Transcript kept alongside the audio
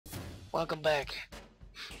Welcome back.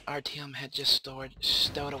 RTM had just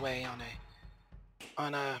stowed away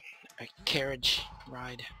on a carriage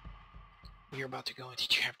ride. We're about to go into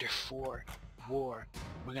Chapter 4, War.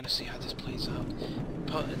 We're gonna see how this plays out.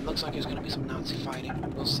 It looks like there's gonna be some Nazi fighting.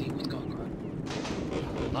 We'll see what's going on.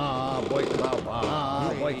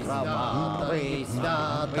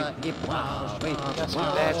 Got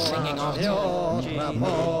some bad singing off too.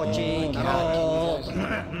 God,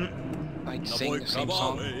 like sing the same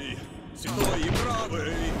song. What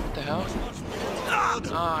the hell?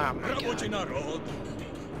 Oh my god.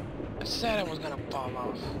 I said it was gonna fall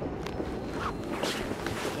off.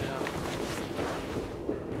 Yeah.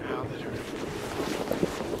 How that hurt.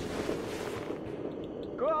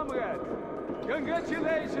 Comrade,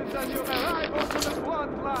 congratulations on your arrival to the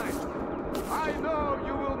front line. I know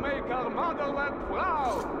you will make our motherland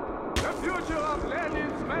proud. The future of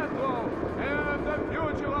Lenin's metro and the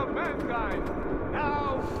future of mankind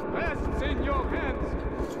now rests in your hands.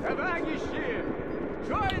 Товарищи,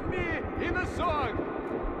 join me in a song.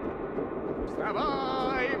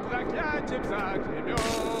 Вставай, проклятием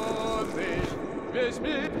заклеменный, весь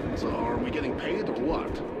мир. So are we getting paid or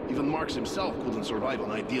what? Even Marx himself couldn't survive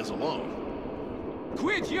on ideas alone.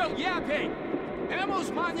 Quit your yapping! Amos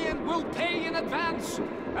Manian will pay in advance,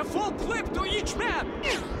 a full clip to each man.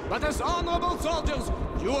 But as honorable soldiers,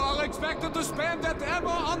 you are expected to spend that ammo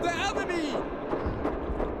on the enemy.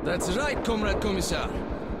 That's right, Comrade Commissar.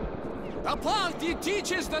 The party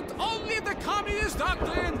teaches that only the communist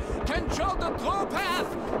doctrine can show the true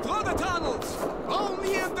path through the tunnels.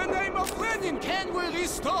 Only in the name of Lenin can we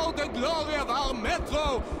restore the glory of our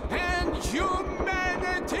metro and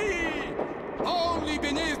humanity. Only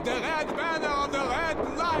beneath the red banner of the red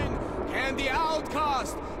line can the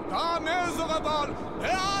outcast, the miserable,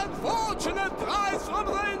 the unfortunate rise from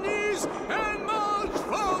their knees and march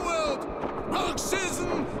forward.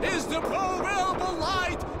 Marxism is the proverbial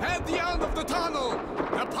light at the end of the tunnel.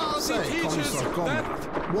 The party teaches that...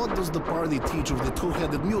 What does the party teach of the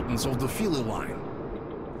two-headed mutants of the Philly line?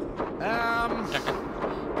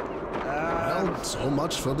 Well, so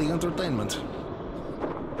much for the entertainment.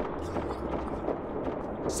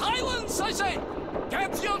 Silence, I say!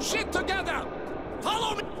 Get your shit together!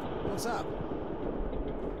 Follow me! What's up?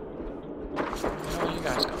 Where you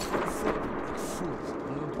guys go?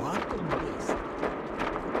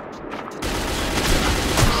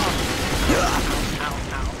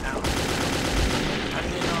 I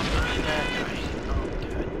didn't know I'm not that guy. Oh,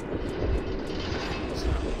 God. It's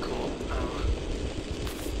not cool.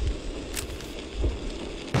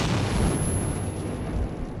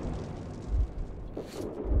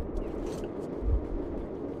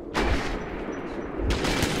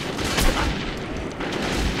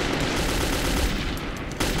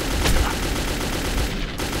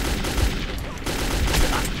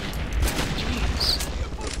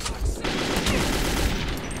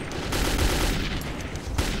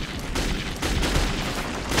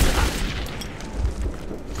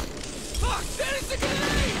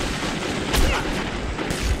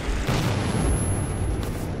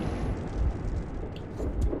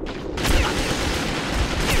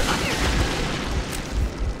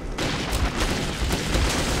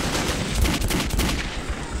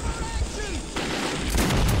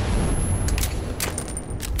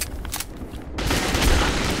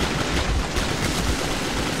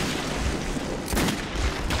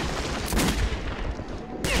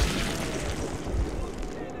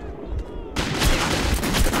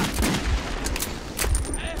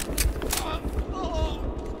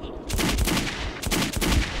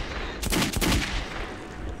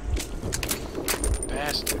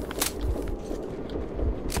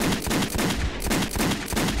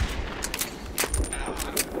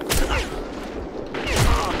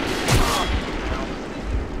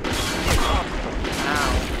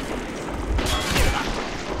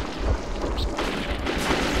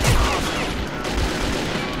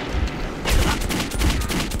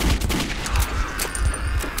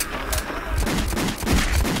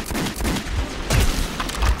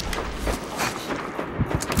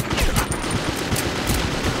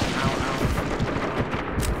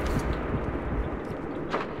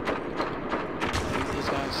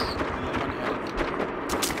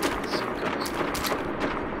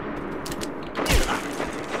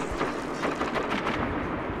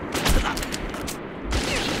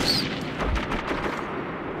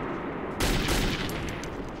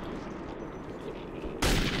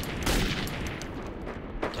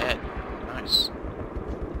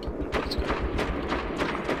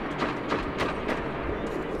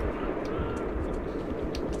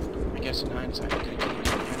 guess in hindsight, I could have came in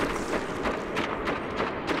here.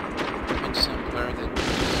 Much simpler than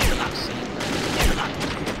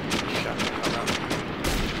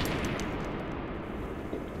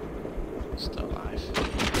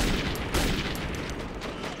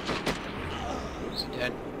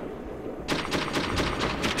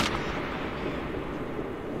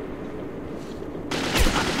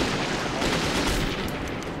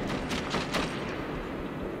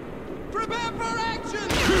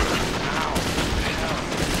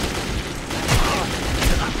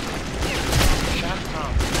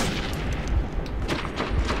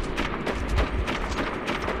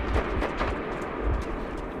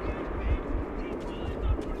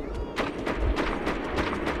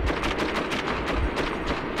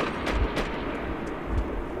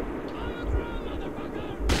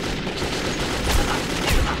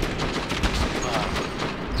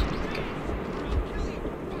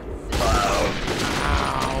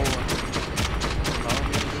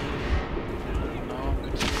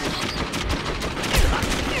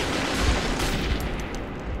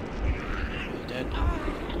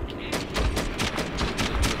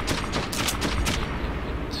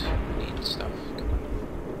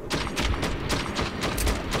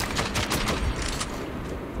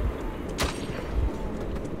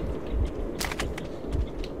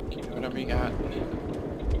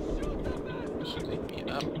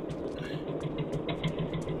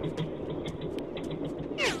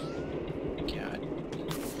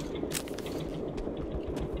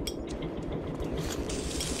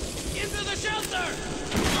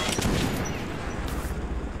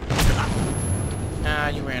Ah,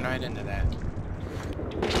 you ran right into that.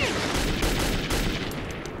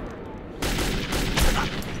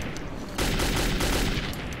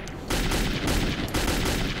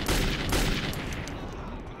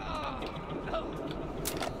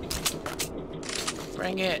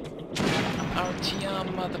 Bring it!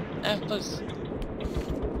 RTM, mother effers!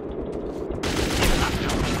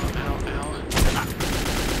 Ow, ow.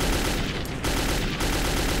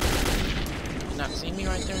 You not see me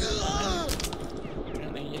right there?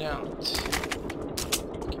 Apparently you don't.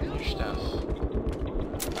 Give me your stuff.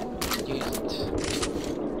 Use it.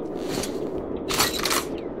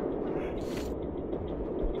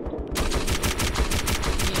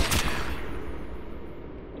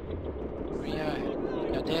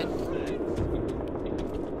 Dead.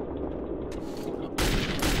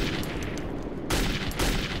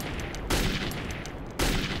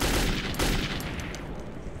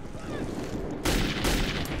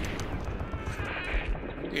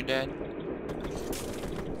 You're dead.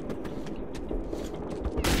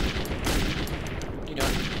 You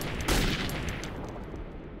done?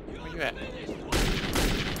 Where you at?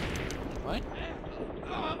 What?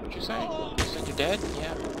 What'd you say? You said you're dead?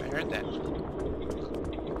 Yeah, I heard that.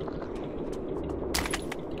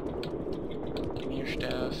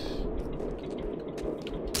 Stuff.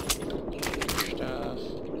 Stuff.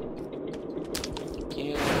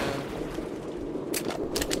 Yeah.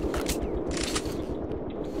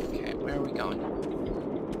 Okay, where are we going?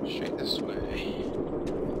 Straight this way.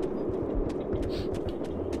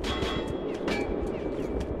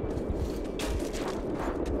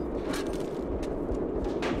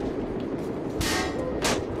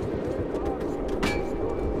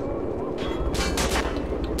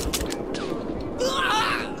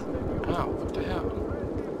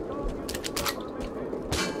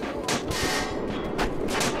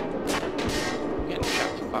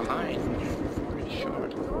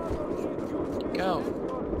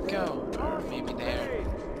 Go. Or maybe there.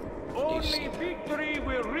 Only victory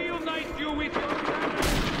will reunite you with your family.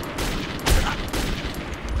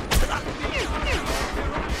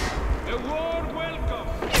 A warm welcome.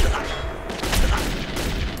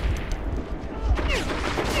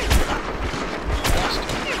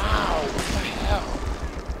 Ow, what the hell?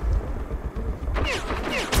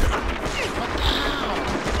 What the hell?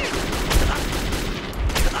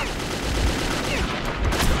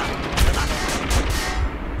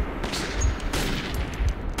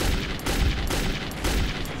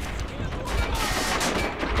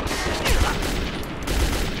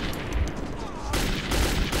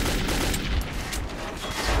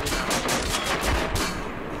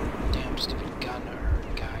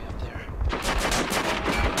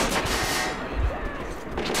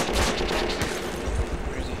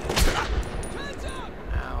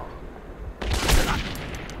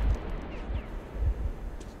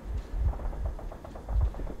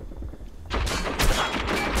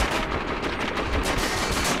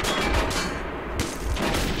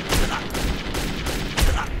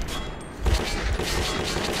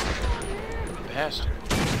 Bastard.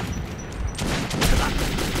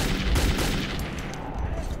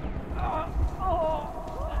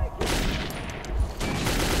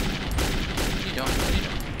 What are you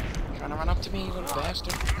doing? Trying to run up to me, you little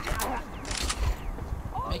bastard?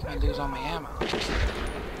 Make me lose all my ammo.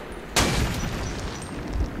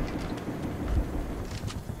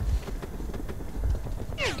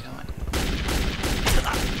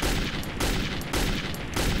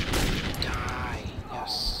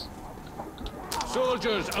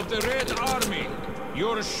 Soldiers of the Red Army,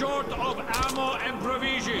 you're short of ammo and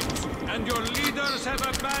provisions, and your leaders have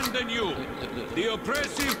abandoned you. The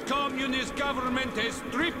oppressive communist government has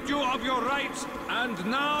stripped you of your rights, and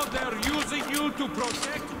now they're using you to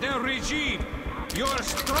protect their regime. Your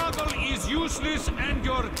struggle is useless, and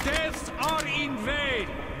your deaths are in vain.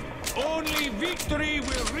 Only victory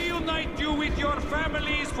will reunite you with your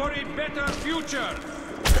families for a better future.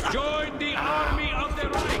 Join the army of the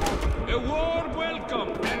Reich. A warm welcome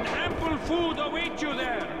and ample food await you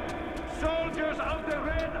there. Soldiers of the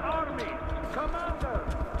Red Army, Commander,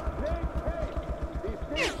 make haste.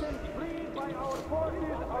 The stations freed by our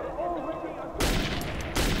forces are already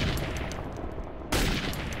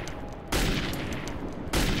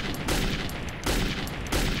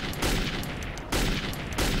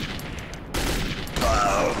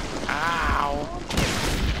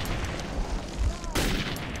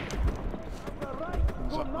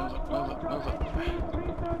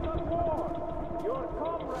Your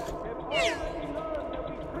comrades have already learned that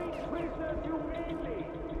we treat prisoners humanely.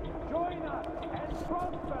 Join us and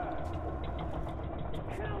prosper.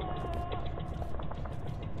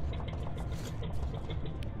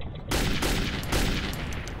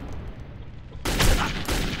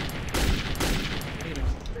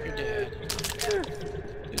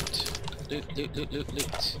 Loot.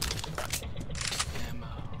 Ammo.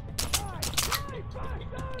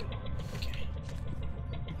 Okay.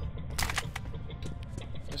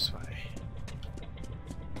 This way.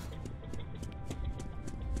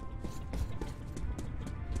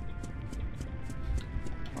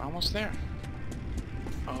 We're almost there.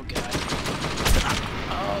 Oh god.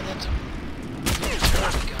 Oh, that's a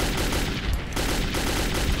turret gun.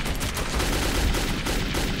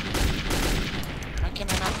 How can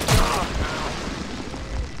I not kill him now?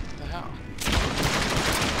 What the hell?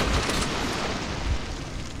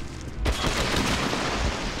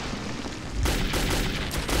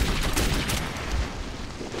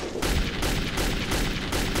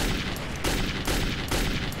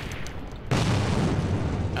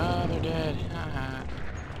 Oh, they're dead. Haha.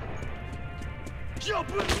 What's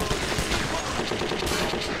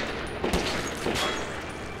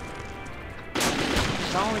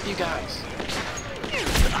wrong with you guys?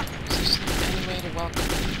 Is this any way to welcome me?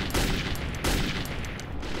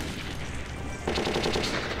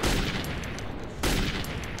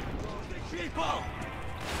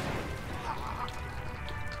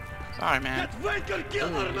 Sorry, man. Ooh,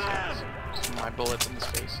 some of my bullets in his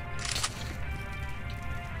face.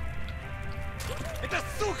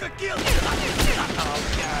 Oh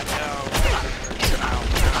god, no.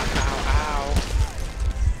 Ow.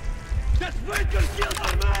 That Baker killed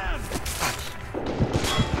our man!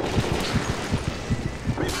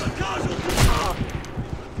 We've got casualties!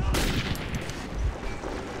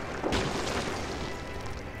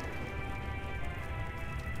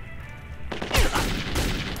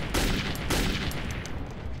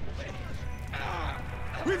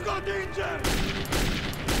 We've got danger!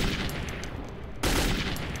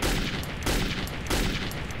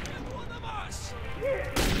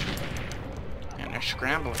 And they're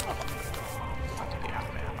scrambling. About to be out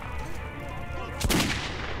of ammo.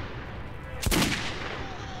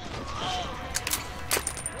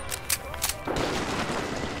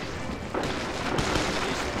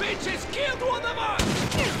 These bitches killed one of us!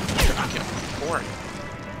 Killed 4.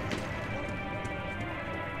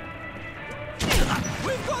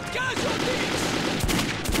 We've got casualties!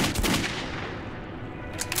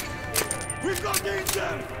 We've got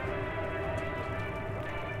danger!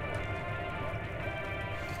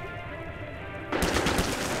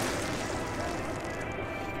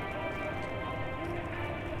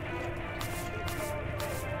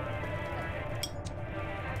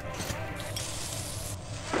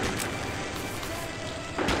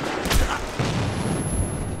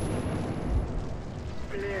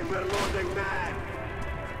 We're loading man!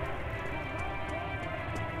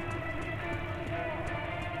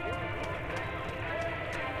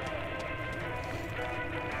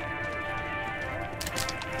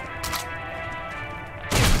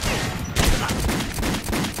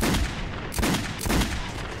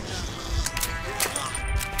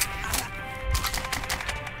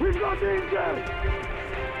 We've got danger!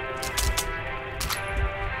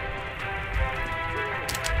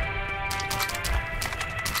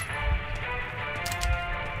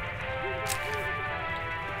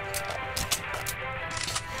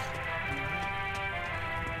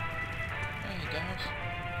 Hey guys.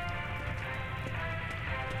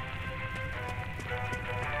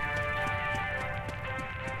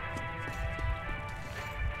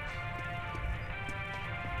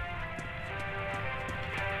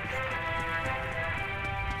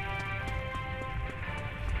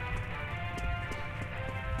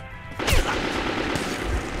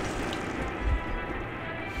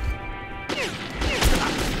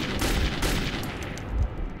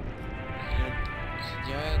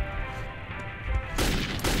 Yeah.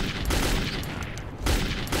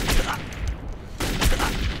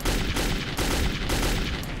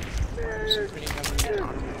 Some pretty heavily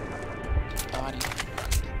armored body.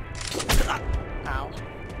 Ow.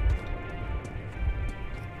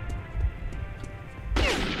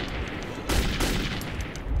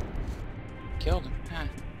 Killed him, huh?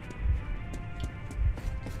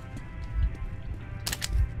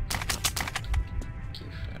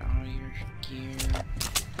 Keep all your gear.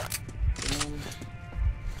 Boom.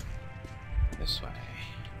 This way.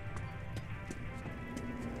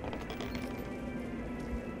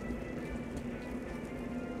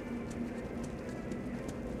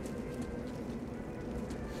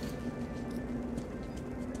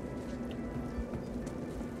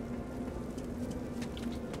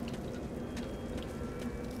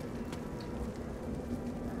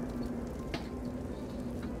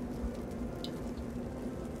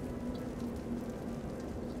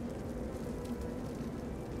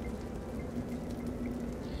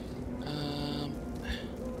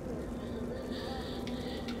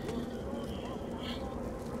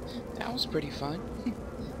 That was pretty fun.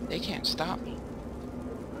 They can't stop me.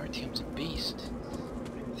 RTM's a beast.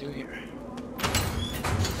 Right through here.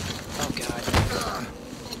 Oh god.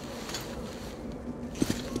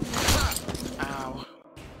 Ow.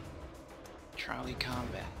 Trolley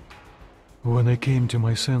combat. When I came to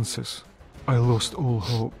my senses, I lost all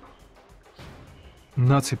hope.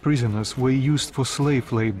 Nazi prisoners were used for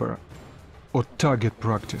slave labor or target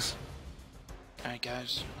practice. Alright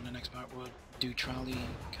guys, on the next part we'll do trolley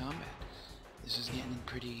combat. This is getting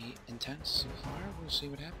pretty intense so far. We'll see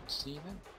what happens. See you then.